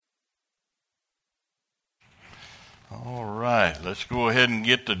All right, let's go ahead and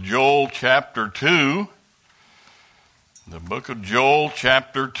get to Joel chapter 2. The book of Joel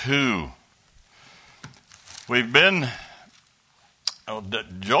chapter 2.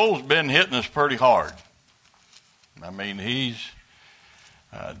 Joel's been hitting us pretty hard. I mean,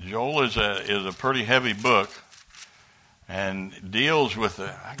 Joel is a pretty heavy book and deals with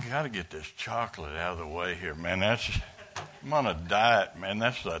I got to get this chocolate out of the way here, man. I'm on a diet, man.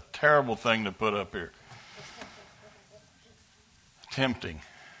 That's a terrible thing to put up here. Tempting.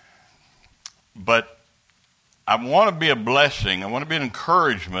 But I want to be a blessing. I want to be an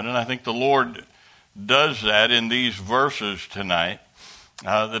encouragement, and I think the Lord does that in these verses tonight.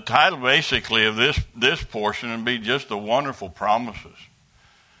 The title basically of this portion would be just the wonderful promises.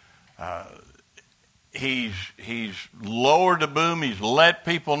 He's lowered the boom. He's let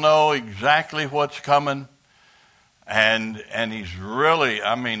people know exactly what's coming. And he's really,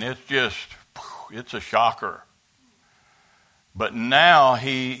 it's a shocker. But now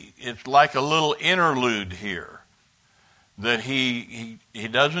it's like a little interlude here. That he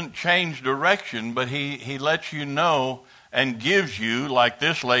doesn't change direction, but he lets you know and gives you, like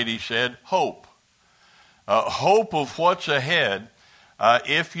this lady said, hope. Hope of what's ahead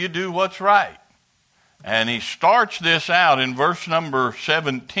if you do what's right. And he starts this out in verse number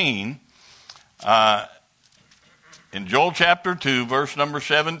 17. In Joel chapter 2, verse number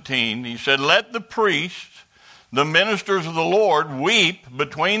 17, he said, "Let the priests, the ministers of the Lord, weep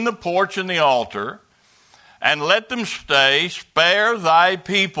between the porch and the altar, and let them say, Spare thy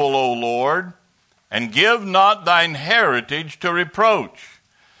people, O Lord, and give not thine heritage to reproach,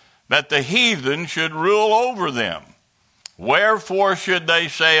 that the heathen should rule over them. Wherefore should they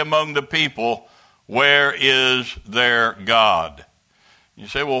say among the people, Where is their God?" You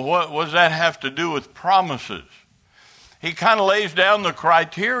say, well, what does that have to do with promises? He kind of lays down the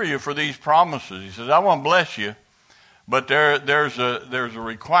criteria for these promises. He says, I want to bless you, but there's a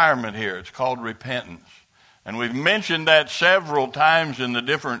requirement here. It's called repentance. And we've mentioned that several times in the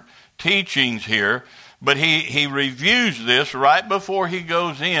different teachings here, but he reviews this right before he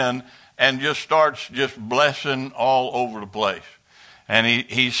goes in and just starts just blessing all over the place. And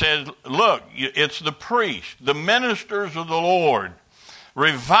he says, look, it's the priest, the ministers of the Lord.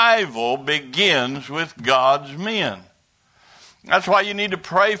 Revival begins with God's men. That's why you need to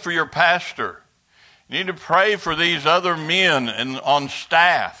pray for your pastor. You need to pray for these other men on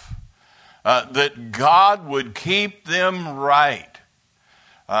staff, that God would keep them right.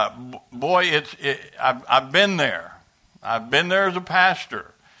 I've been there. I've been there as a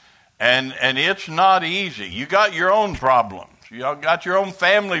pastor, and it's not easy. You got your own problems. You got your own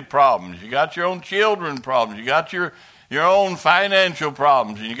family problems. You got your own children problems. You got your own financial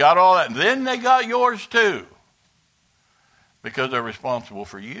problems, and you got all that. And then they got yours too, because they're responsible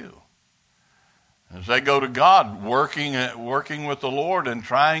for you. As they go to God, working with the Lord and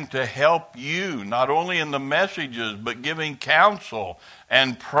trying to help you, not only in the messages, but giving counsel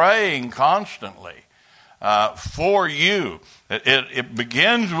and praying constantly for you. It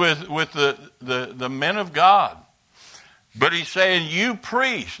begins with the men of God. But he's saying, you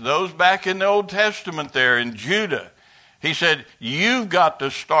priests, those back in the Old Testament there in Judah, he said, you've got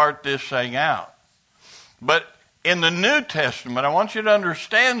to start this thing out. But in the New Testament, I want you to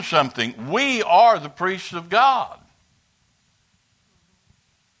understand something. We are the priests of God.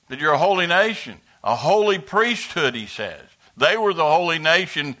 That you're a holy nation, a holy priesthood, he says. They were the holy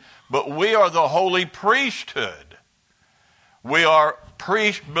nation, but we are the holy priesthood. We are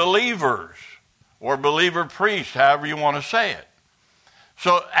priest believers, or believer priest, however you want to say it.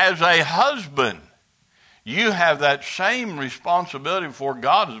 So as a husband, you have that same responsibility before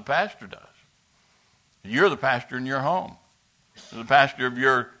God as a pastor does. You're the pastor in your home. You're the pastor of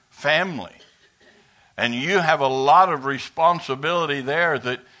your family. And you have a lot of responsibility there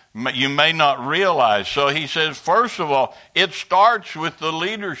that you may not realize. So he says, first of all, it starts with the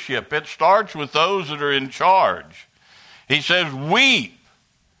leadership. It starts with those that are in charge. He says, weep.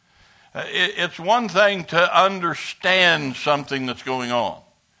 It's one thing to understand something that's going on.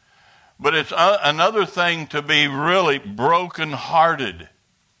 But it's another thing to be really brokenhearted.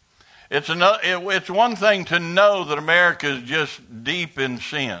 It's one thing to know that America is just deep in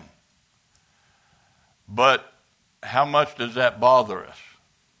sin. But how much does that bother us?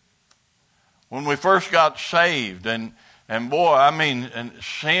 When we first got saved, and sin,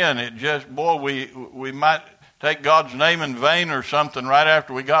 we might take God's name in vain or something right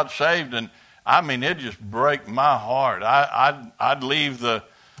after we got saved, and it just break my heart. I'd leave where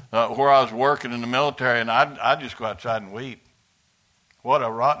I was working in the military, and I'd just go outside and weep. What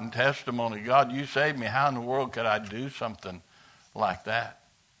a rotten testimony. God, you saved me. How in the world could I do something like that?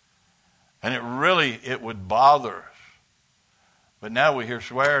 And it would bother us. But now we hear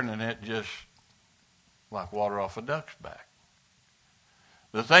swearing and it just like water off a duck's back.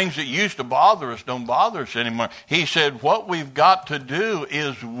 The things that used to bother us don't bother us anymore. He said what we've got to do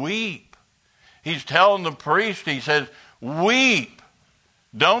is weep. He's telling the priest, he says, weep.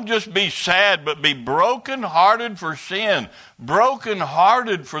 Don't just be sad, but be brokenhearted for sin.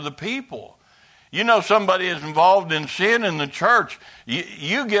 Brokenhearted for the people. You know somebody is involved in sin in the church.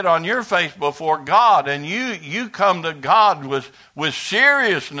 You get on your face before God and you come to God with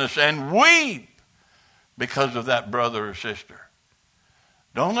seriousness and weep because of that brother or sister.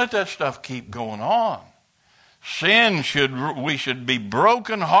 Don't let that stuff keep going on. We should be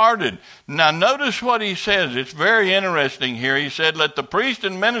brokenhearted. Now notice what he says. It's very interesting here. He said, let the priest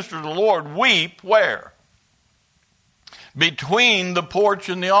and minister of the Lord weep where? Between the porch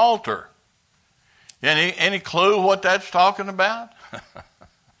and the altar. Any clue what that's talking about?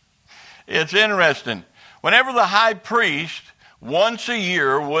 It's interesting. Whenever the high priest once a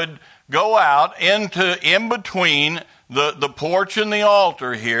year would go out in between the porch and the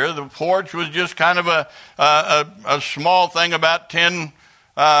altar here. The porch was just kind of a small thing about 10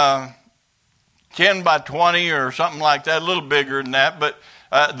 by 20 or something like that, a little bigger than that. But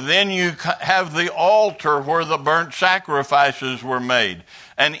then you have the altar where the burnt sacrifices were made.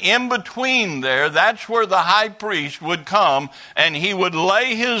 And in between there, that's where the high priest would come and he would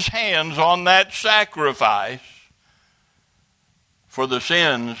lay his hands on that sacrifice for the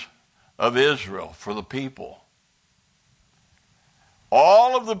sins of Israel, for the people.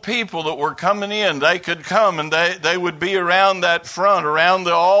 All of the people that were coming in, they could come and they would be around that front, around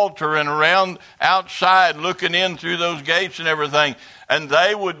the altar and around outside looking in through those gates and everything. And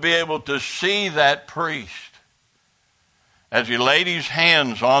they would be able to see that priest as he laid his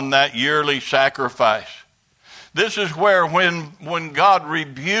hands on that yearly sacrifice. This is where when God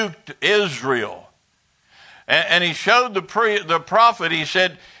rebuked Israel and he showed the prophet, he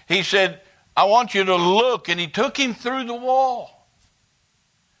said, I want you to look. And he took him through the wall.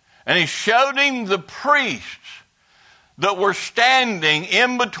 And he showed him the priests that were standing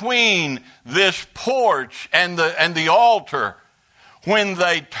in between this porch and the altar when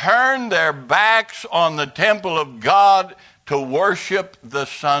they turned their backs on the temple of God to worship the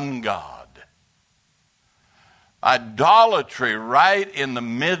sun god. Idolatry right in the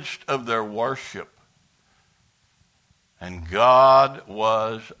midst of their worship. And God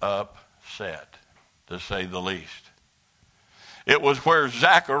was upset, to say the least. It was where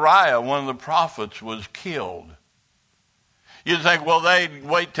Zechariah, one of the prophets, was killed. You'd think, well, they'd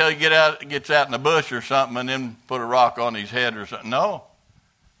wait till he gets out in the bush or something and then put a rock on his head or something. No.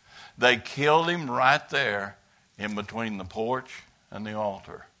 They killed him right there in between the porch and the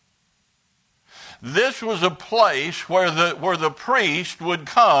altar. This was a place where the priest would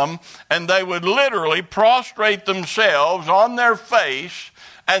come and they would literally prostrate themselves on their face,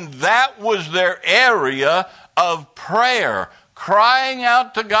 and that was their area of prayer, crying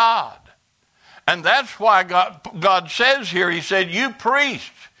out to God. And that's why God says here, he said, you priests,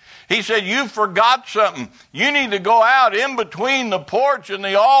 he said, you forgot something. You need to go out in between the porch and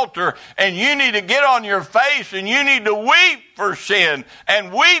the altar, and you need to get on your face, and you need to weep for sin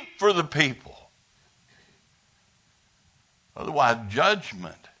and weep for the people. Otherwise,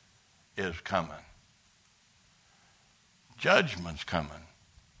 judgment is coming. Judgment's coming.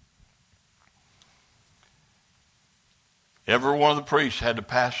 Every one of the priests had to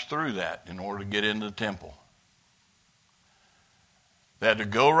pass through that in order to get into the temple. They had to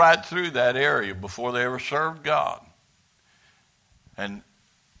go right through that area before they ever served God. And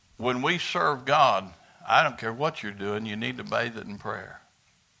when we serve God, I don't care what you're doing, you need to bathe it in prayer.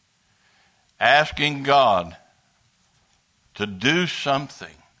 Asking God to do something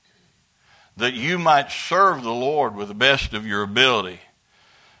that you might serve the Lord with the best of your ability.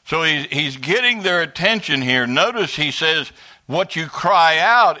 So he's getting their attention here. Notice he says, what you cry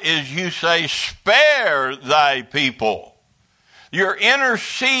out is you say, spare thy people. You're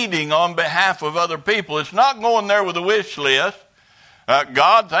interceding on behalf of other people. It's not going there with a wish list.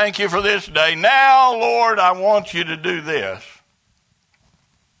 God, thank you for this day. Now, Lord, I want you to do this.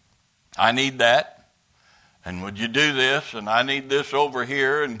 I need that. And would you do this? And I need this over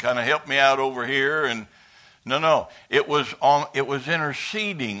here and kind of help me out over here. And no. It was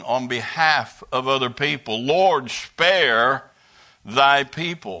interceding on behalf of other people. Lord, spare thy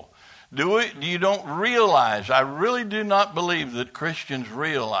people. You don't realize, I really do not believe that Christians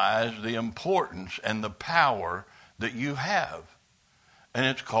realize the importance and the power that you have. And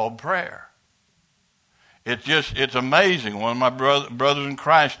it's called prayer. It's amazing. One of my brothers in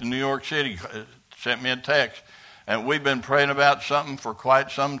Christ in New York City sent me a text, and we've been praying about something for quite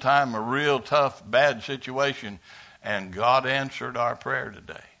some time, a real tough, bad situation. And God answered our prayer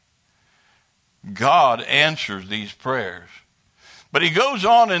today. God answers these prayers. But he goes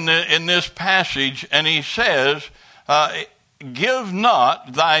on in this passage and he says, give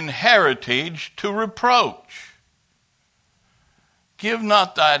not thine heritage to reproach. Give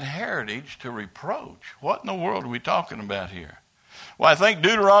not thine heritage to reproach. What in the world are we talking about here? Well, I think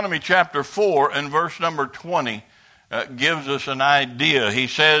Deuteronomy chapter 4 and verse number 20 gives us an idea. He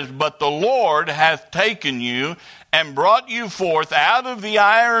says, but the Lord hath taken you and brought you forth out of the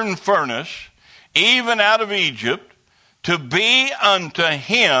iron furnace, even out of Egypt, to be unto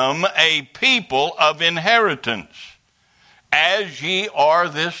him a people of inheritance, as ye are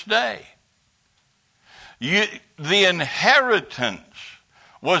this day. The inheritance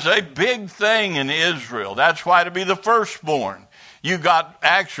was a big thing in Israel. That's why to be the firstborn, you got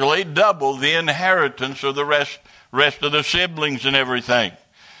actually double the inheritance of the rest of the siblings and everything.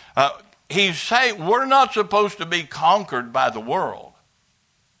 He's saying we're not supposed to be conquered by the world.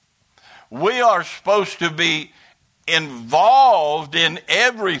 We are supposed to be involved in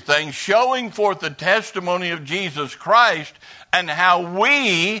everything, showing forth the testimony of Jesus Christ and how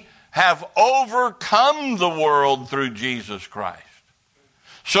we have overcome the world through Jesus Christ,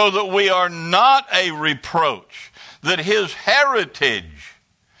 so that we are not a reproach, that his heritage,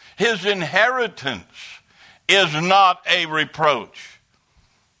 his inheritance is not a reproach.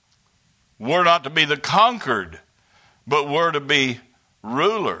 We're not to be the conquered, but we're to be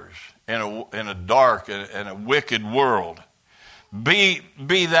rulers in a dark and a wicked world. Be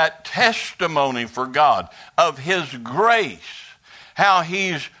that testimony for God of his grace, how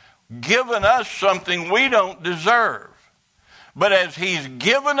he's given us something we don't deserve. But as he's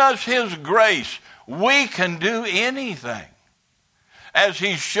given us his grace, we can do anything. As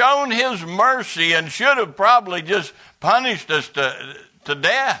he's shown his mercy and should have probably just punished us to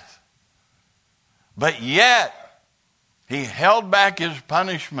death. But yet, he held back his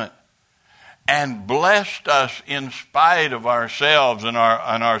punishment and blessed us in spite of ourselves and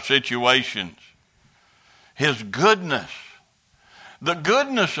our situations. His goodness. The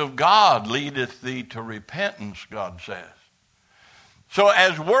goodness of God leadeth thee to repentance, God says. So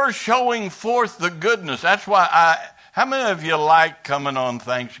as we're showing forth the goodness, that's why how many of you like coming on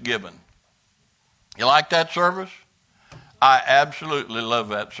Thanksgiving? You like that service? I absolutely love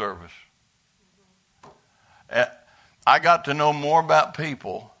that service. I got to know more about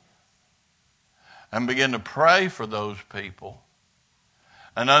people and began to pray for those people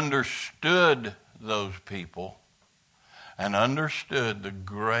and understood those people and understood the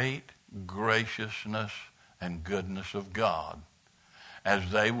great graciousness and goodness of God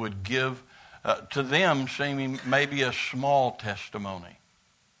as they would give to them seeming maybe a small testimony,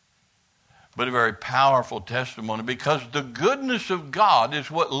 but a very powerful testimony, because the goodness of God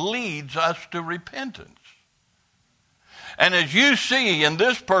is what leads us to repentance. And as you see in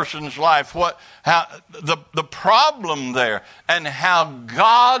this person's life, how the problem there and how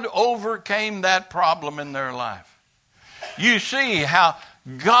God overcame that problem in their life. You see how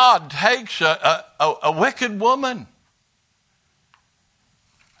God takes a wicked woman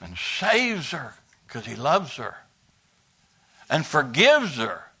and saves her because he loves her and forgives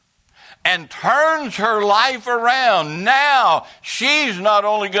her and turns her life around. Now she's not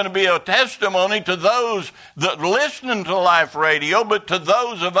only going to be a testimony to those that listen to Life Radio, but to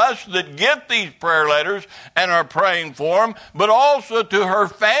those of us that get these prayer letters and are praying for them, but also to her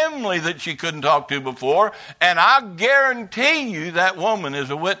family that she couldn't talk to before. And I guarantee you that woman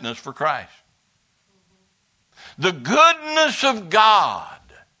is a witness for Christ. The goodness of God.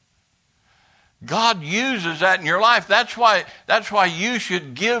 God uses that in your life. That's why you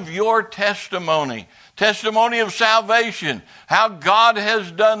should give your testimony of salvation, how God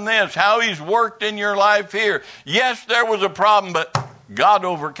has done this, how he's worked in your life here. Yes, there was a problem, but God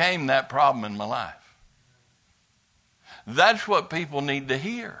overcame that problem in my life. That's what people need to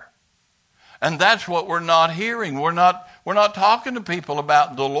hear. And that's what we're not hearing. We're not talking to people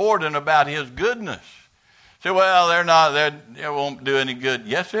about the Lord and about his goodness. Say, well, it won't do any good.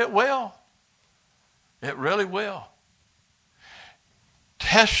 Yes, it will. It really will.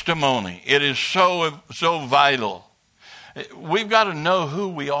 Testimony. It is so vital. We've got to know who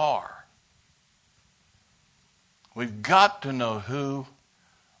we are. We've got to know who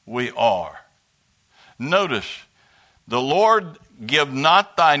we are. Notice, the Lord give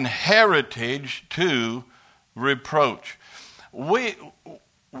not thine heritage to reproach. We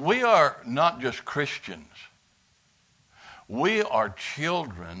are not just Christians. We are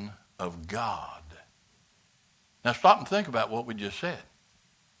children of God. Now stop and think about what we just said.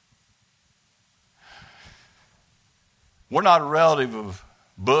 We're not a relative of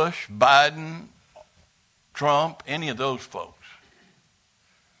Bush, Biden, Trump, any of those folks.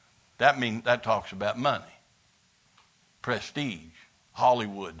 That talks about money, prestige,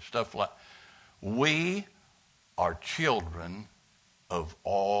 Hollywood, stuff like that. We are children of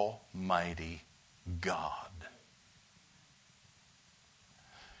Almighty God.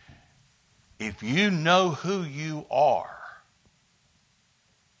 If you know who you are,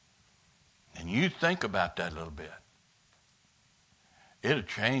 and you think about that a little bit, it'll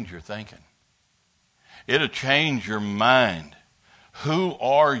change your thinking. It'll change your mind. Who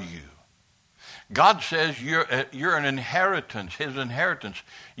are you? God says you're an inheritance, his inheritance.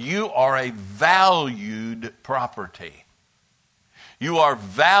 You are a valued property. You are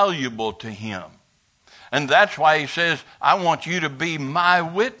valuable to him. And that's why he says, I want you to be my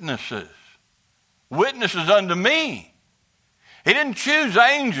witnesses. Witnesses unto me. He didn't choose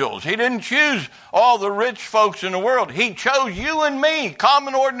angels. He didn't choose all the rich folks in the world. He chose you and me,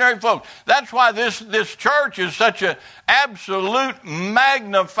 common, ordinary folks. That's why this church is such an absolute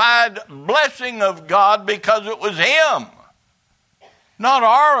magnified blessing of God, because it was him, not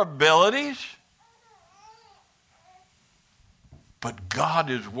our abilities. But God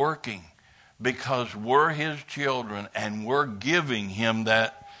is working because we're his children, and we're giving him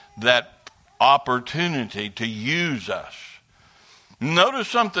that opportunity to use us. Notice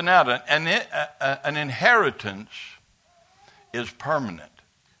something out. An inheritance is permanent.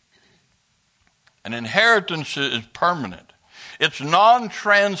 An inheritance is permanent. It's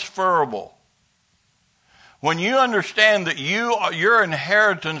non-transferable. When you understand that you are your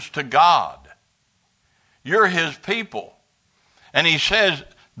inheritance to God, you're his people. And he says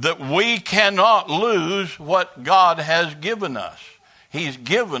that we cannot lose what God has given us. He's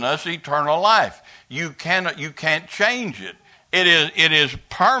given us eternal life. You can't change it. It is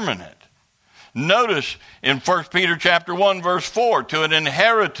permanent. Notice in 1 Peter chapter 1, verse 4, to an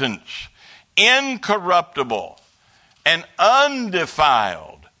inheritance incorruptible and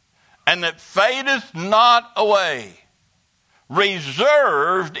undefiled, and that fadeth not away,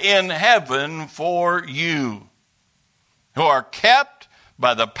 reserved in heaven for you, who are kept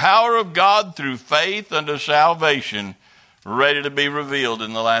by the power of God through faith unto salvation, ready to be revealed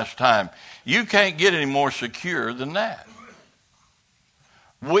in the last time. You can't get any more secure than that.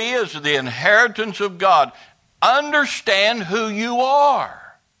 We, as the inheritance of God, understand who you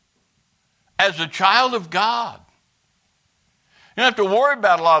are as a child of God. You don't have to worry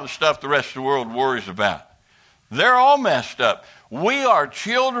about a lot of the stuff the rest of the world worries about. They're all messed up. We are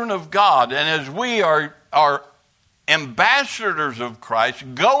children of God, and as we are ambassadors of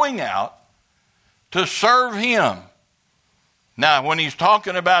Christ, going out to serve him. Now, when he's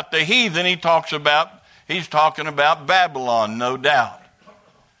talking about the heathen, he's talking about Babylon, no doubt.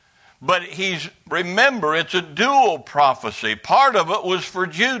 But remember, it's a dual prophecy. Part of it was for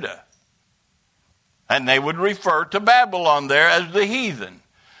Judah. And they would refer to Babylon there as the heathen.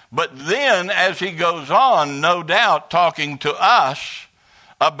 But then, as he goes on, no doubt, talking to us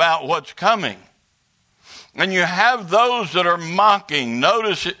about what's coming. And you have those that are mocking.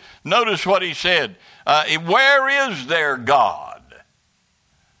 Notice what he said. Where is their God?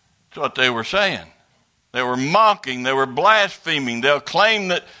 That's what they were saying. They were mocking. They were blaspheming. They'll claim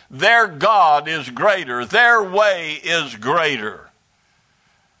that their God is greater. Their way is greater.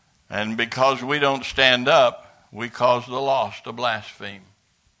 And because we don't stand up, we cause the lost to blaspheme.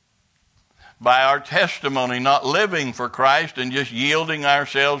 By our testimony, not living for Christ and just yielding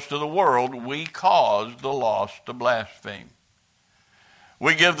ourselves to the world, we cause the lost to blaspheme.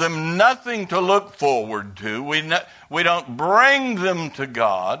 We give them nothing to look forward to. We don't bring them to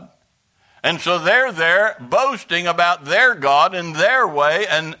God. And so they're there boasting about their God and their way,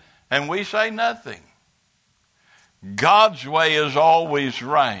 and we say nothing. God's way is always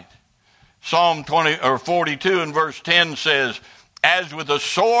right. Psalm 42 and verse 10 says, as with a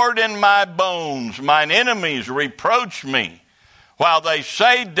sword in my bones, mine enemies reproach me, while they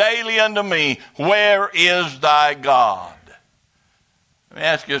say daily unto me, where is thy God? Let me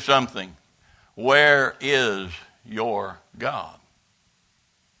ask you something. Where is your God?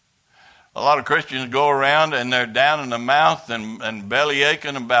 A lot of Christians go around and they're down in the mouth and belly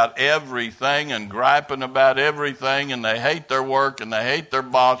aching about everything and griping about everything, and they hate their work and they hate their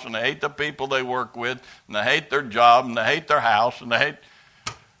boss and they hate the people they work with and they hate their job and they hate their house and they hate...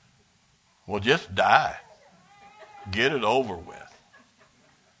 Well, just die. Get it over with.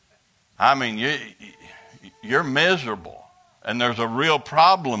 I mean, you're miserable, and there's a real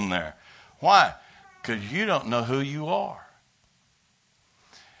problem there. Why? Because you don't know who you are.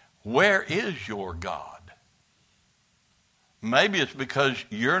 Where is your God? Maybe it's because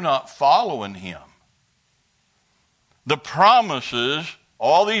you're not following him. The promises,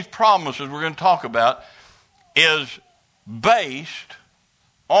 all these promises we're going to talk about, is based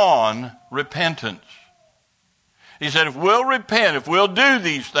on repentance. He said, if we'll repent, if we'll do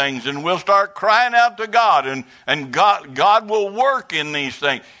these things, and we'll start crying out to God, and God will work in these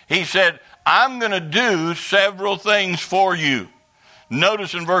things. He said, I'm going to do several things for you.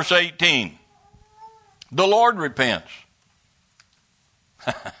 Notice in verse 18, the Lord repents.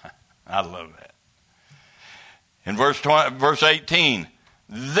 I love that. In verse 18,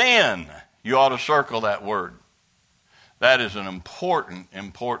 then, you ought to circle that word. That is an important,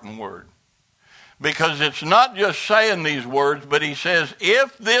 important word. Because it's not just saying these words, but he says,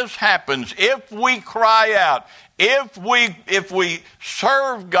 if this happens, if we cry out, if we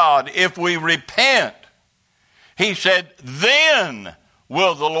serve God, if we repent, he said, then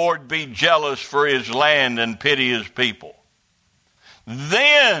will the Lord be jealous for his land and pity his people.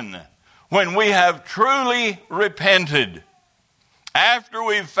 Then, when we have truly repented, after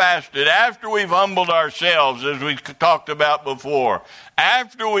we've fasted, after we've humbled ourselves, as we talked about before,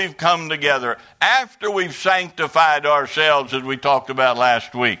 after we've come together, after we've sanctified ourselves, as we talked about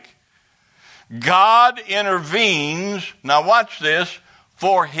last week, God intervenes, now watch this,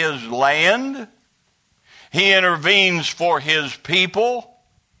 for his land. He intervenes for his people.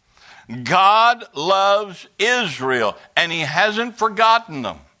 God loves Israel, and he hasn't forgotten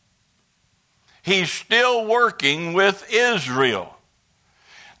them. He's still working with Israel.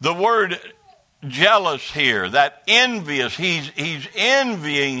 The word jealous here, that envious, he's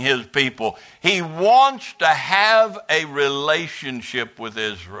envying his people. He wants to have a relationship with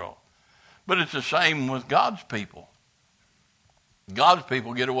Israel. But it's the same with God's people. God's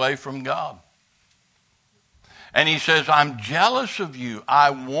people get away from God. And he says, I'm jealous of you. I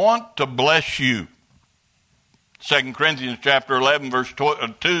want to bless you. 2 Corinthians chapter 11, verse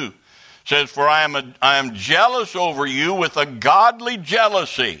 2 says, for I am jealous over you with a godly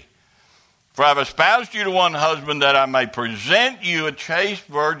jealousy. For I have espoused you to one husband, that I may present you a chaste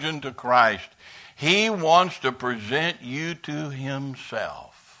virgin to Christ. He wants to present you to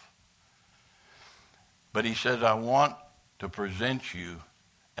himself. But he says, I want to present you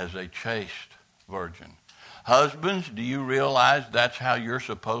as a chaste virgin. Husbands, do you realize that's how you're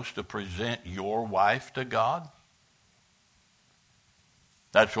supposed to present your wife to God?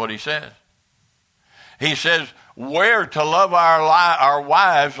 That's what he says. He says, we're to love our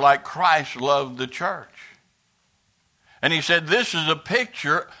wives like Christ loved the church. And he said, this is a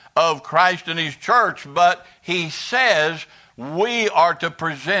picture of Christ and his church, but he says we are to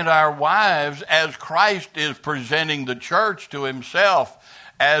present our wives as Christ is presenting the church to himself,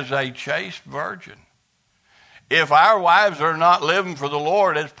 as a chaste virgin. If our wives are not living for the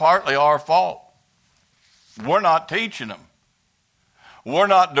Lord, it's partly our fault. We're not teaching them. We're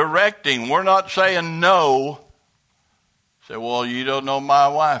not directing. We're not saying no. Say, well, you don't know my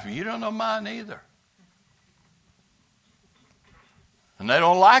wife. You don't know mine either. And they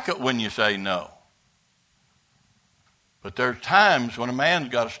don't like it when you say no. But there's times when a man's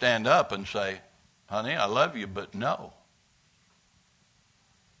got to stand up and say, honey, I love you, but no.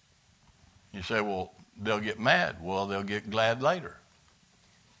 You say, well, they'll get mad. Well, they'll get glad later.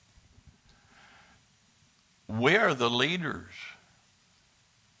 We're the leaders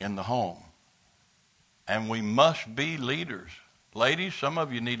in the home. And we must be leaders. Ladies, some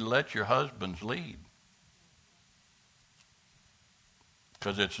of you need to let your husbands lead.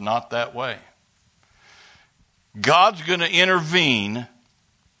 Because it's not that way. God's going to intervene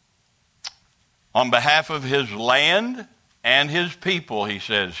on behalf of his land and his people, he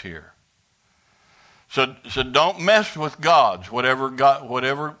says here. So don't mess with God's. Whatever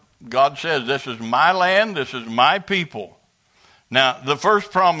God says, this is my land, this is my people. Now, the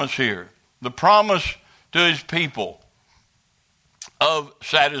first promise here, the promise to his people of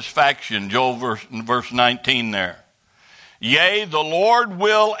satisfaction, Joel verse 19 there. Yea, the Lord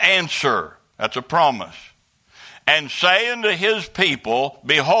will answer, that's a promise, and say unto his people,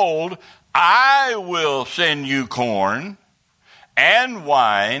 behold, I will send you corn and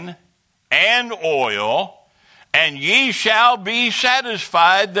wine and oil, and ye shall be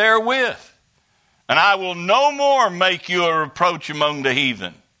satisfied therewith. And I will no more make you a reproach among the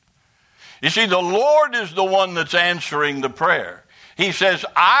heathen. You see, the Lord is the one that's answering the prayer. He says,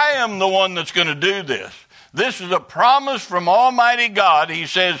 I am the one that's going to do this. This is a promise from Almighty God. He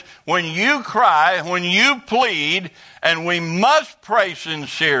says, when you cry, when you plead, and we must pray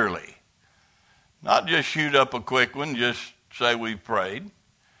sincerely. Not just shoot up a quick one, just say we prayed.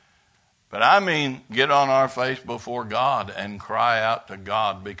 But I mean, get on our face before God and cry out to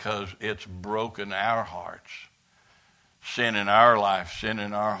God, because it's broken our hearts. Sin in our life, sin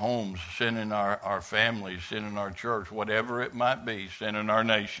in our homes, sin in our families, sin in our church, whatever it might be, sin in our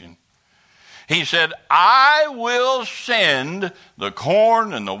nation. He said, I will send the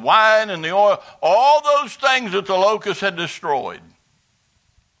corn and the wine and the oil, all those things that the locusts had destroyed.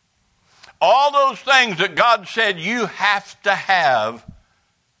 All those things that God said you have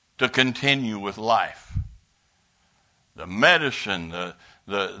to continue with life. The medicine,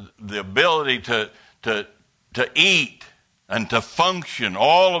 the ability to eat and to function,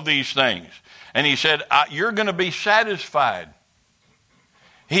 all of these things. And he said, you're going to be satisfied.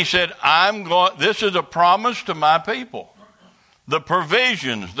 He said, this is a promise to my people. The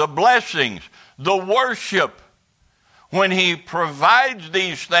provisions, the blessings, the worship. When he provides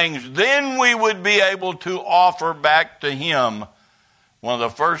these things, then we would be able to offer back to him. One of the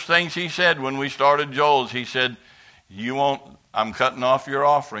first things he said when we started Joel's, he said, I'm cutting off your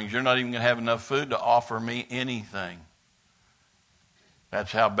offerings. You're not even going to have enough food to offer me anything.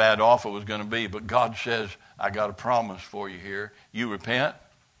 That's how bad off it was going to be. But God says, I got a promise for you here. You repent,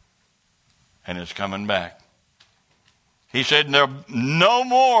 and it's coming back. He said, there'll no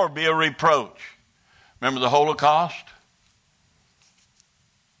more be a reproach. Remember the Holocaust?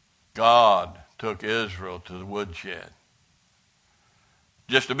 God took Israel to the woodshed.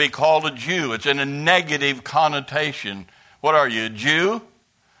 Just to be called a Jew, it's in a negative connotation. What are you, a Jew?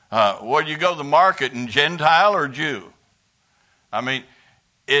 Where do you go to the market, in Gentile or Jew? I mean,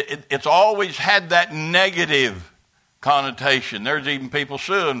 it's always had that negative connotation. There's even people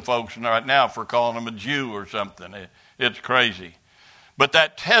suing folks right now for calling them a Jew or something. It's crazy. But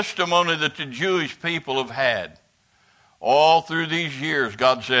that testimony that the Jewish people have had all through these years,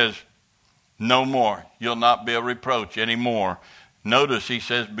 God says, no more. You'll not be a reproach anymore. Notice he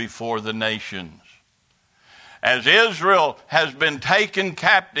says, before the nations. As Israel has been taken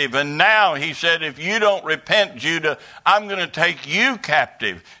captive, and now he said, if you don't repent, Judah, I'm going to take you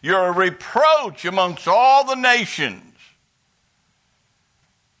captive. You're a reproach amongst all the nations.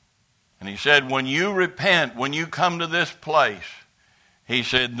 And he said, when you repent, when you come to this place, he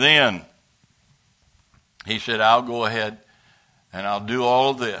said, I'll go ahead and I'll do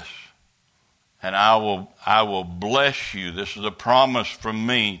all of this. And I will bless you. This is a promise from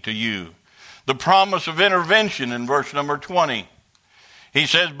me to you. The promise of intervention in verse number 20. He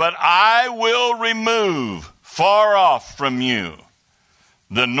says, but I will remove far off from you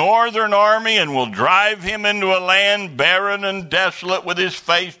the northern army and will drive him into a land barren and desolate with his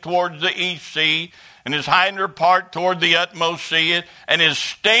face towards the east sea and his hinder part toward the utmost sea. And his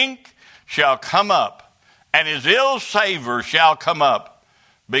stink shall come up and his ill savor shall come up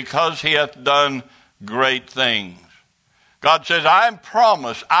because he hath done great things. God says, I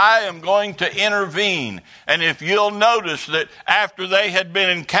promise I am going to intervene. And if you'll notice that after they had been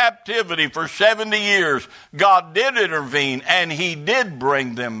in captivity for 70 years, God did intervene and he did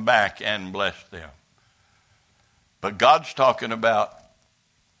bring them back and bless them. But God's talking about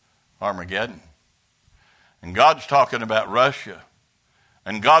Armageddon. And God's talking about Russia.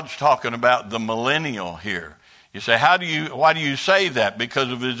 And God's talking about the millennial here. You say, why do you say that?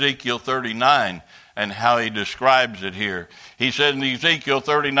 Because of Ezekiel 39. And how he describes it here. He said in Ezekiel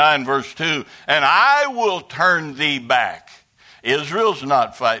 39 verse 2, and I will turn thee back. Israel's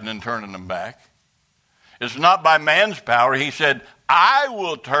not fighting and turning them back. It's not by man's power. He said, I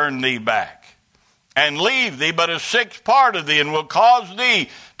will turn thee back and leave thee but a sixth part of thee and will cause thee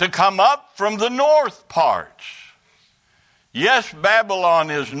to come up from the north parts. Yes,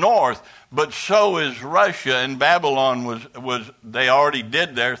 Babylon is north, but so is Russia, and Babylon was they already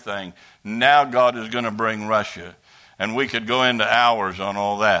did their thing. Now God is going to bring Russia. And we could go into hours on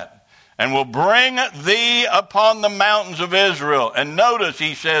all that. And will bring thee upon the mountains of Israel. And notice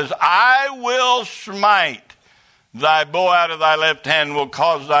he says, I will smite thy bow out of thy left hand and will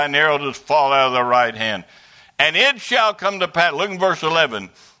cause thine arrow to fall out of thy right hand. And it shall come to pass, look in verse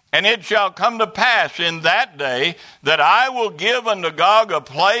 11. And it shall come to pass in that day that I will give unto Gog a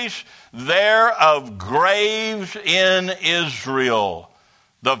place there of graves in Israel.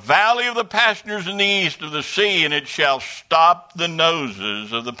 The valley of the passengers in the east of the sea, and it shall stop the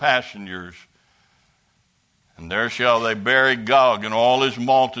noses of the passengers. And there shall they bury Gog and all his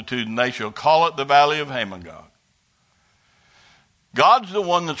multitude, and they shall call it the valley of Hamagog. God's the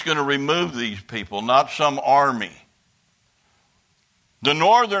one that's going to remove these people, not some army. The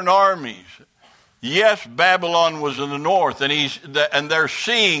northern armies, yes, Babylon was in the north, and they're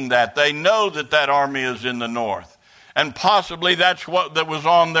seeing that. They know that army is in the north. And possibly that's what that was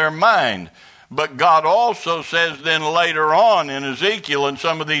on their mind. But God also says then later on in Ezekiel and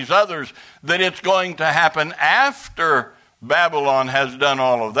some of these others that it's going to happen after Babylon has done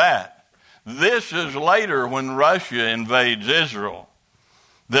all of that. This is later when Russia invades Israel.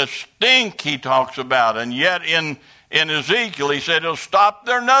 The stink he talks about, and yet in in Ezekiel, he said he'll stop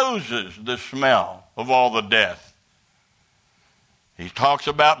their noses, the smell of all the death. He talks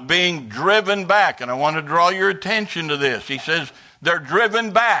about being driven back, and I want to draw your attention to this. He says they're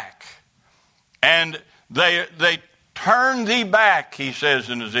driven back, and they turn thee back, he says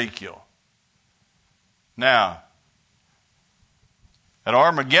in Ezekiel. Now, at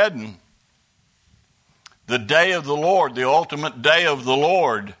Armageddon, the day of the Lord, the ultimate day of the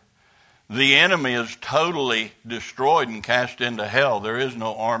Lord, the enemy is totally destroyed and cast into hell. There is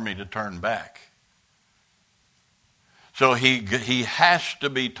no army to turn back. So he has to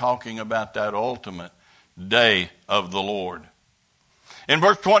be talking about that ultimate day of the Lord. In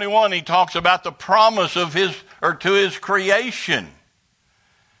verse 21, he talks about the promise of to his creation.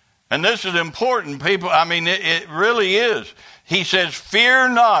 And this is important, people. I mean, it really is. He says, fear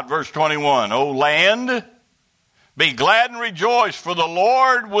not, verse 21, O land, be glad and rejoice, for the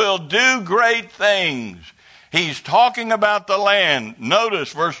Lord will do great things. He's talking about the land.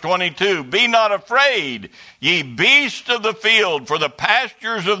 Notice verse 22, be not afraid, ye beasts of the field, for the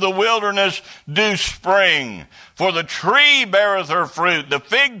pastures of the wilderness do spring. For the tree beareth her fruit, the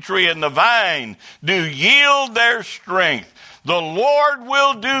fig tree and the vine do yield their strength. The Lord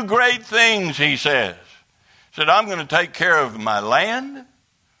will do great things, he says. He said, I'm going to take care of my land.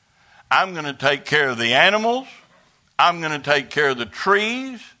 I'm going to take care of the animals. I'm going to take care of the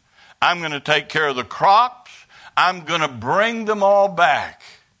trees. I'm going to take care of the crops. I'm going to bring them all back.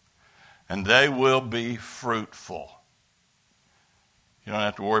 And they will be fruitful. You don't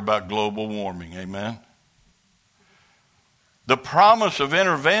have to worry about global warming. Amen? The promise of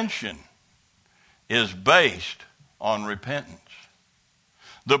intervention is based on repentance.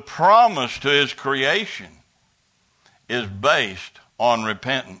 The promise to his creation is based on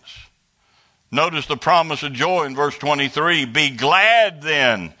repentance. Notice the promise of joy in verse 23. Be glad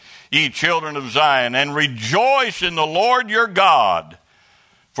then, ye children of Zion, and rejoice in the Lord your God.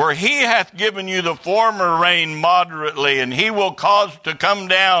 For he hath given you the former rain moderately, and he will cause to come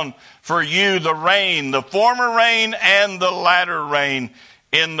down for you the rain, the former rain and the latter rain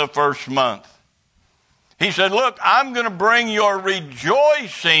in the first month. He said, look, I'm going to bring your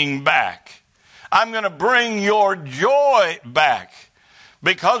rejoicing back. I'm going to bring your joy back.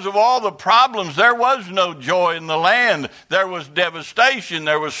 Because of all the problems, there was no joy in the land. There was devastation,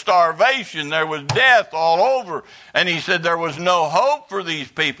 there was starvation, there was death all over. And he said there was no hope for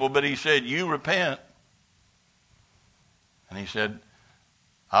these people, but he said, you repent. And he said,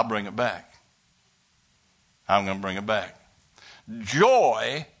 I'll bring it back. I'm going to bring it back.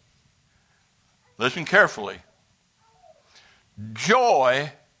 Joy, listen carefully,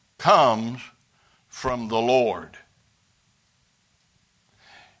 joy comes from the Lord.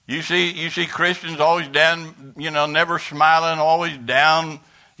 You see Christians always down, never smiling, always down,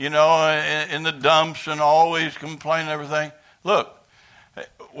 in the dumps and always complaining and everything. Look,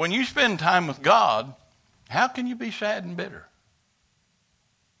 when you spend time with God, how can you be sad and bitter?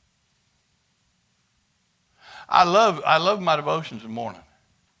 I love my devotions in the morning.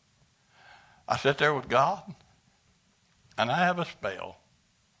 I sit there with God, and I have a spell.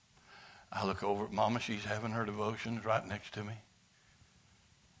 I look over at Mama. She's having her devotions right next to me.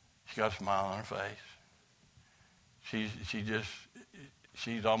 She's got a smile on her face.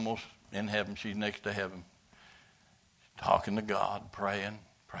 She's almost in heaven. She's next to heaven. Talking to God, praying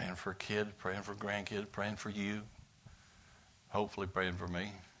for kids, praying for grandkids, praying for you. Hopefully praying for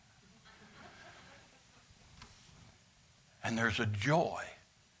me. And there's a joy.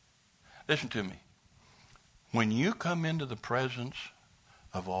 Listen to me. When you come into the presence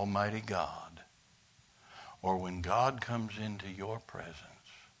of Almighty God, or when God comes into your presence,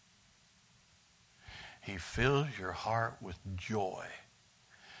 he fills your heart with joy.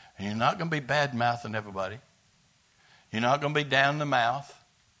 And you're not going to be bad-mouthing everybody. You're not going to be down the mouth.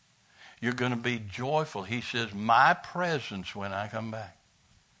 You're going to be joyful. He says, my presence when I come back.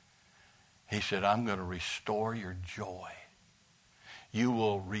 He said, I'm going to restore your joy. You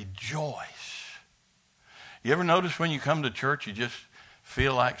will rejoice. You ever notice when you come to church, you just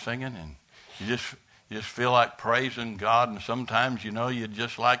feel like singing and you just feel like praising God, and sometimes, you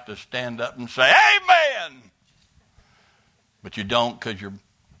just like to stand up and say, amen! But you don't because you're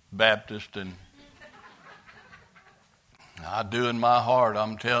Baptist, and I do in my heart.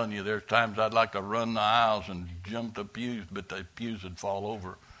 I'm telling you, there's times I'd like to run the aisles and jump the pews, but the pews would fall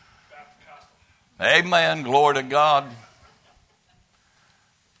over. Amen, glory to God.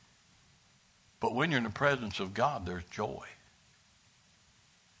 But when you're in the presence of God, there's joy.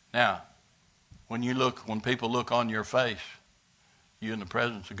 Now, when people look on your face, you in the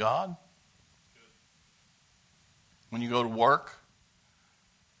presence of God? When you go to work,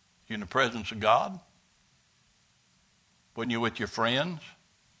 you in the presence of God? When you're with your friends?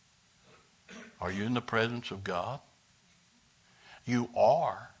 Are you in the presence of God? You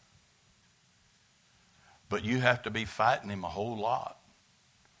are. But you have to be fighting him a whole lot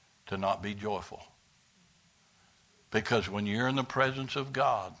to not be joyful. Because when you're in the presence of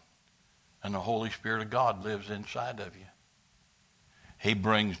God and the Holy Spirit of God lives inside of you, he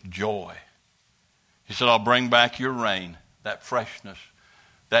brings joy. He said, I'll bring back your rain, that freshness,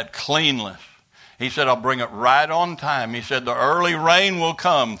 that cleanness. He said, I'll bring it right on time. He said, the early rain will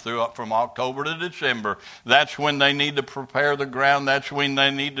come from October to December. That's when they need to prepare the ground. That's when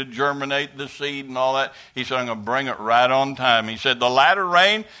they need to germinate the seed and all that. He said, I'm going to bring it right on time. He said, the latter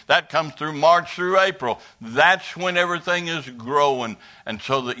rain, that comes through March through April. That's when everything is growing, and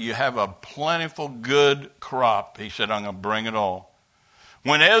so that you have a plentiful, good crop. He said, I'm going to bring it all.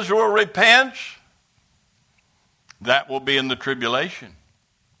 When Israel repents, that will be in the tribulation.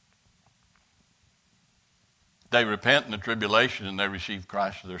 They repent in the tribulation and they receive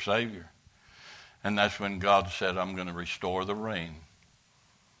Christ as their Savior. And that's when God said, I'm going to restore the rain.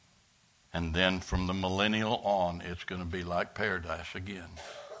 And then from the millennial on, it's going to be like paradise again.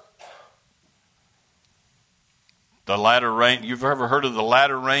 The latter rain, you've ever heard of the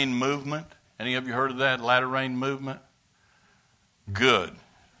latter rain movement? Any of you heard of that, latter rain movement? Good.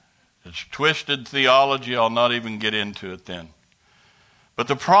 It's twisted theology. I'll not even get into it then. But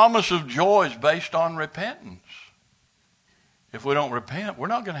the promise of joy is based on repentance. If we don't repent, we're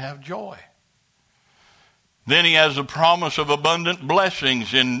not going to have joy. Then he has the promise of abundant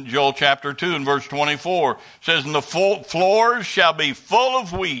blessings in Joel chapter 2 and verse 24. It says, and the floors shall be full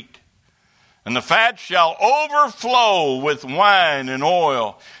of wheat, and the fat shall overflow with wine and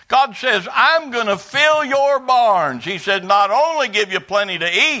oil. God says, I'm going to fill your barns. He said, not only give you plenty to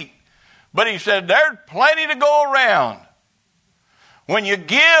eat, but he said, there's plenty to go around. When you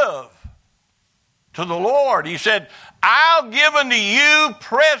give to the Lord, he said, I'll give unto you,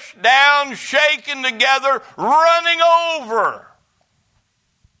 pressed down, shaken together, running over.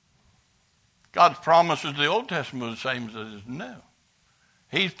 God's promises in the Old Testament were the same as the New.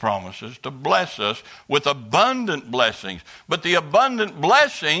 He promises to bless us with abundant blessings. But the abundant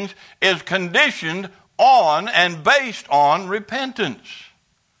blessings is conditioned on and based on repentance.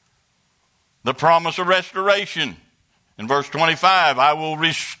 The promise of restoration. In verse 25, I will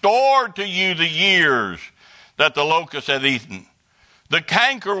restore to you the years that the locust hath eaten, the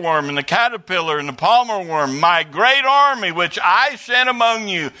cankerworm and the caterpillar and the palmer worm, my great army which I sent among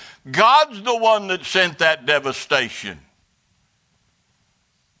you. God's the one that sent that devastation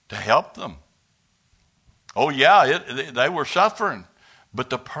to help them. Oh yeah, they were suffering,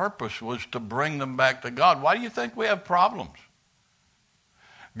 but the purpose was to bring them back to God. Why do you think we have problems?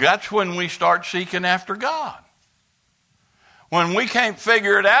 That's when we start seeking after God. When we can't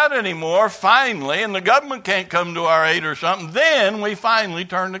figure it out anymore, finally, and the government can't come to our aid or something, then we finally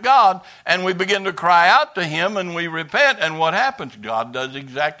turn to God and we begin to cry out to him and we repent. And what happens? God does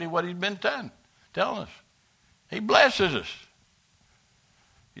exactly what he's been telling us. He blesses us.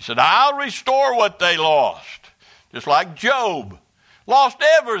 He said, I'll restore what they lost. Just like Job lost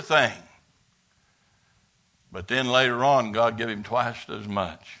everything. But then later on, God gave him twice as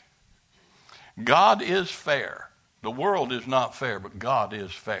much. God is fair. The world is not fair, but God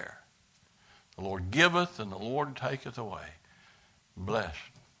is fair. The Lord giveth and the Lord taketh away. Blessed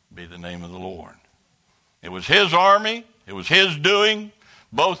be the name of the Lord. It was his army. It was his doing.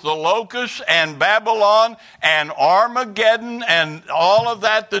 Both the locusts and Babylon and Armageddon and all of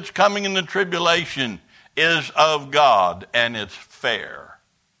that that's coming in the tribulation is of God, and it's fair.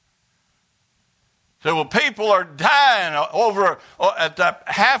 So well, people are dying over at the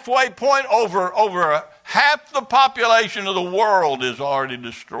halfway point. Over half the population of the world is already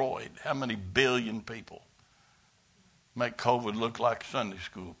destroyed. How many billion people? Make COVID look like a Sunday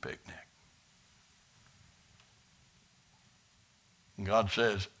school picnic. And God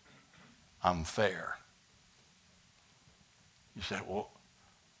says, I'm fair. You say, well,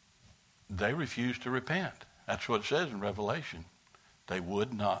 they refused to repent. That's what it says in Revelation. They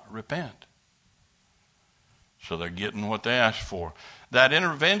would not repent. So they're getting what they asked for. That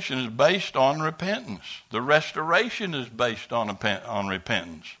intervention is based on repentance. The restoration is based on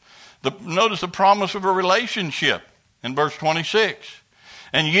repentance. Notice the promise of a relationship in verse 26.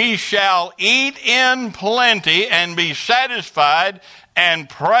 And ye shall eat in plenty and be satisfied, and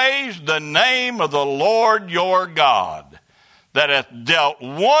praise the name of the Lord your God, that hath dealt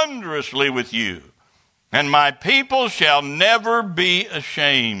wondrously with you. And my people shall never be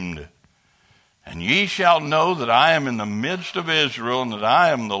ashamed. And ye shall know that I am in the midst of Israel, and that I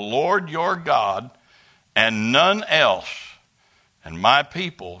am the Lord your God, and none else. And my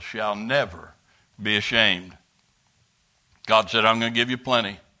people shall never be ashamed. God said, I'm going to give you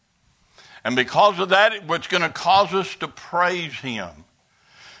plenty. And because of that, it's going to cause us to praise Him.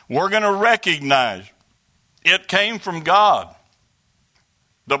 We're going to recognize it came from God.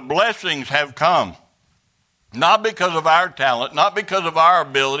 The blessings have come. Not because of our talent, not because of our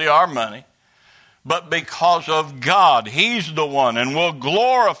ability, our money, but because of God. He's the one, and we'll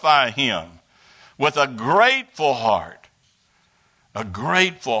glorify Him with a grateful heart. A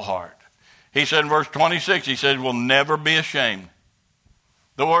grateful heart. He said in verse 26, he said, we'll never be ashamed.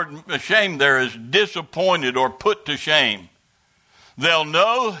 The word ashamed there is disappointed or put to shame. They'll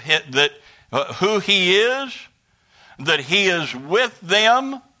know that who He is, that He is with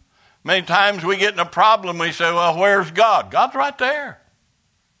them. Many times we get in a problem, we say, well, where's God? God's right there.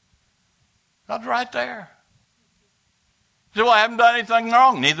 God's right there. You say, well, I haven't done anything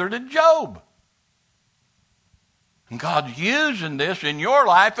wrong. Neither did Job. And God's using this in your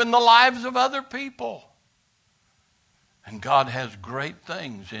life and the lives of other people. And God has great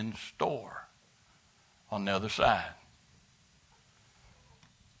things in store on the other side.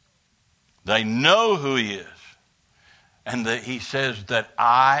 They know who He is. And that He says that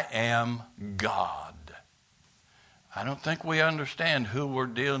I am God. I don't think we understand who we're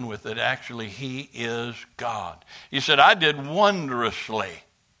dealing with, that actually He is God. He said, I did wondrously.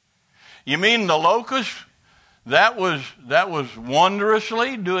 You mean the locust? That was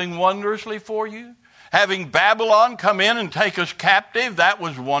wondrously, doing wondrously for you? Having Babylon come in and take us captive, that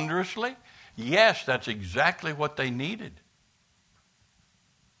was wondrously? Yes, that's exactly what they needed.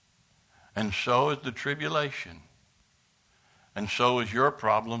 And so is the tribulation. And so is your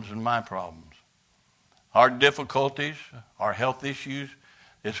problems and my problems. Our difficulties, our health issues,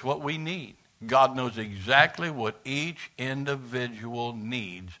 it's what we need. God knows exactly what each individual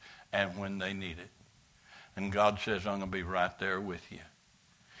needs and when they need it. And God says, I'm going to be right there with you.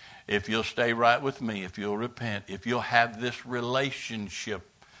 If you'll stay right with me, if you'll repent, if you'll have this relationship,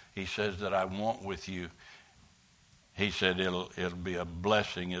 He says, that I want with you, He said it'll be a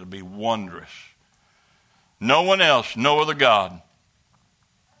blessing. It'll be wondrous. No one else, no other God.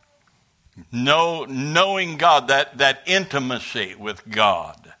 Knowing God, that intimacy with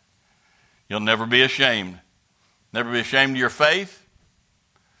God. You'll never be ashamed. Never be ashamed of your faith.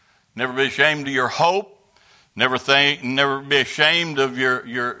 Never be ashamed of your hope. Never be ashamed of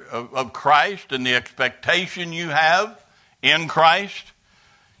of Christ and the expectation you have in Christ.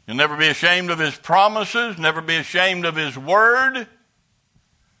 You'll never be ashamed of His promises. Never be ashamed of His word.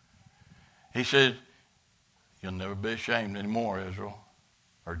 He said, you'll never be ashamed anymore, Israel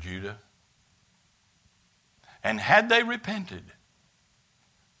or Judah. And had they repented,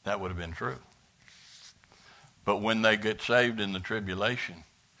 that would have been true. But when they get saved in the tribulation,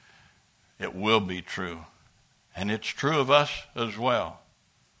 it will be true. And it's true of us as well.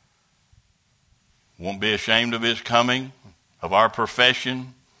 Won't be ashamed of His coming, of our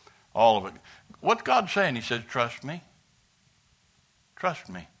profession, all of it. What's God saying? He says, trust me. Trust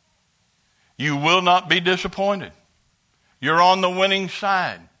me. You will not be disappointed. You're on the winning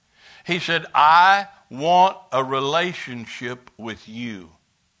side. He said, I want a relationship with you.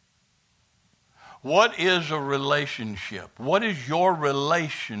 What is a relationship? What is your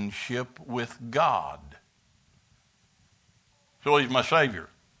relationship with God? So He's my Savior.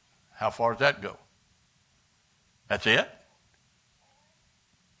 How far does that go? That's it?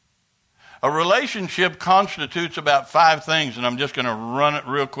 A relationship constitutes about 5 things, and I'm just going to run it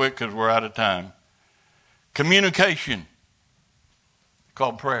real quick because we're out of time. Communication,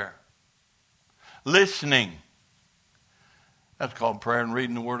 called prayer. Listening, that's called prayer and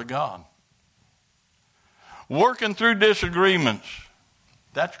reading the Word of God. Working through disagreements,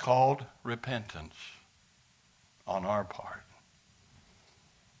 that's called repentance on our part.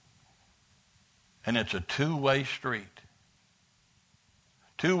 And it's a two-way street.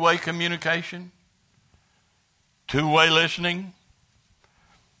 Two-way communication, two-way listening,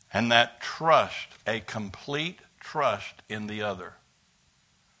 and that trust, a complete trust in the other.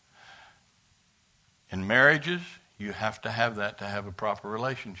 In marriages, you have to have that to have a proper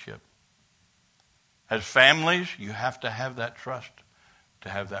relationship. As families, you have to have that trust to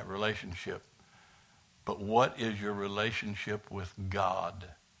have that relationship. But what is your relationship with God?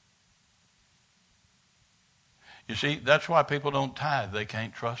 You see, that's why people don't tithe. They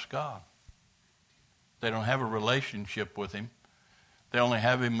can't trust God. They don't have a relationship with Him. They only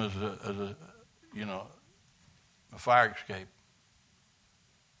have Him as a fire escape.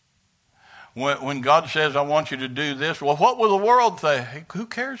 When God says, I want you to do this, well, what will the world say? Hey, who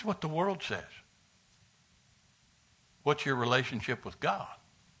cares what the world says? What's your relationship with God?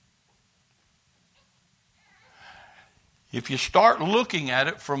 If you start looking at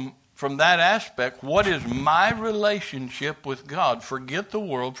it from from that aspect, what is my relationship with God? Forget the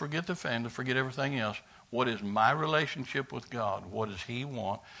world, forget the family, forget everything else. What is my relationship with God? What does He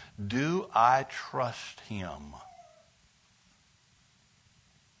want? Do I trust Him?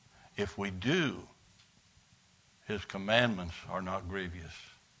 If we do, His commandments are not grievous.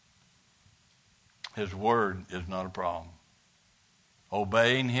 His word is not a problem.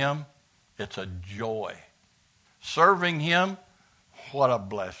 Obeying Him, it's a joy. Serving Him, what a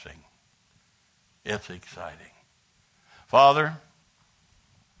blessing. It's exciting. Father,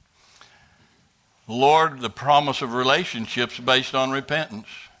 Lord, the promise of relationships based on repentance.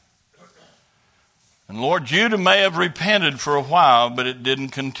 And Lord, Judah may have repented for a while, but it didn't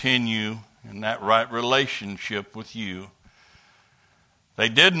continue in that right relationship with you. They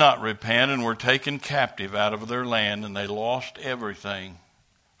did not repent and were taken captive out of their land, and they lost everything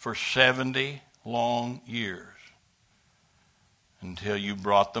for 70 long years until you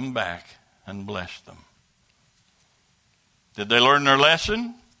brought them back and blessed them. Did they learn their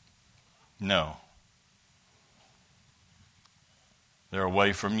lesson? No. They're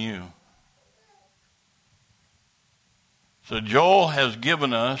away from you. So Joel has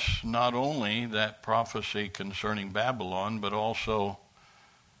given us not only that prophecy concerning Babylon, but also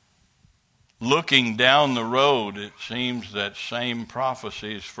looking down the road, it seems that same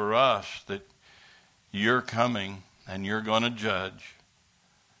prophecies for us, that you're coming and you're going to judge,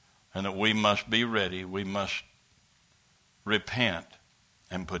 and that we must be ready. We must repent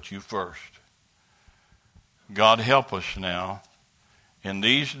and put you first. God, help us now in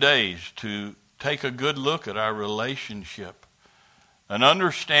these days to take a good look at our relationship and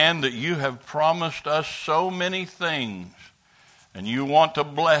understand that you have promised us so many things and you want to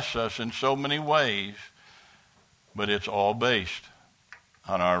bless us in so many ways, but it's all based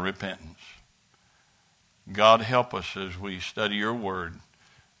on our repentance. God, help us as we study your word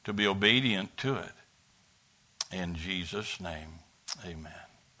to be obedient to it. In Jesus' name, amen.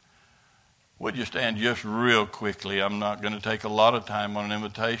 Would you stand just real quickly? I'm not going to take a lot of time on an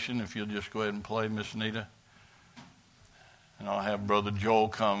invitation. If you'll just go ahead and play, Miss Nita. And I'll have Brother Joel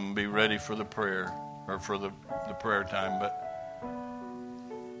come and be ready for the prayer, or for the prayer time. But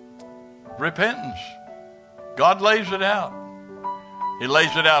repentance. God lays it out. He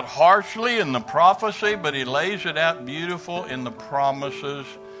lays it out harshly in the prophecy, but He lays it out beautiful in the promises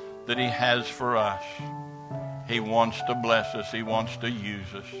that He has for us. He wants to bless us. He wants to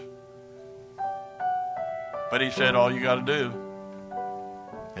use us. But He said all you got to do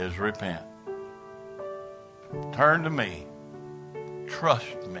is repent. Turn to me.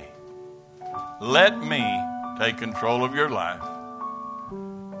 Trust me. Let me take control of your life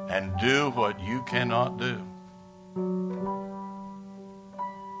and do what you cannot do.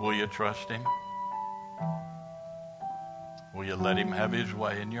 Will you trust Him? Will you let Him have His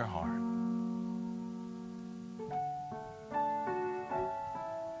way in your heart?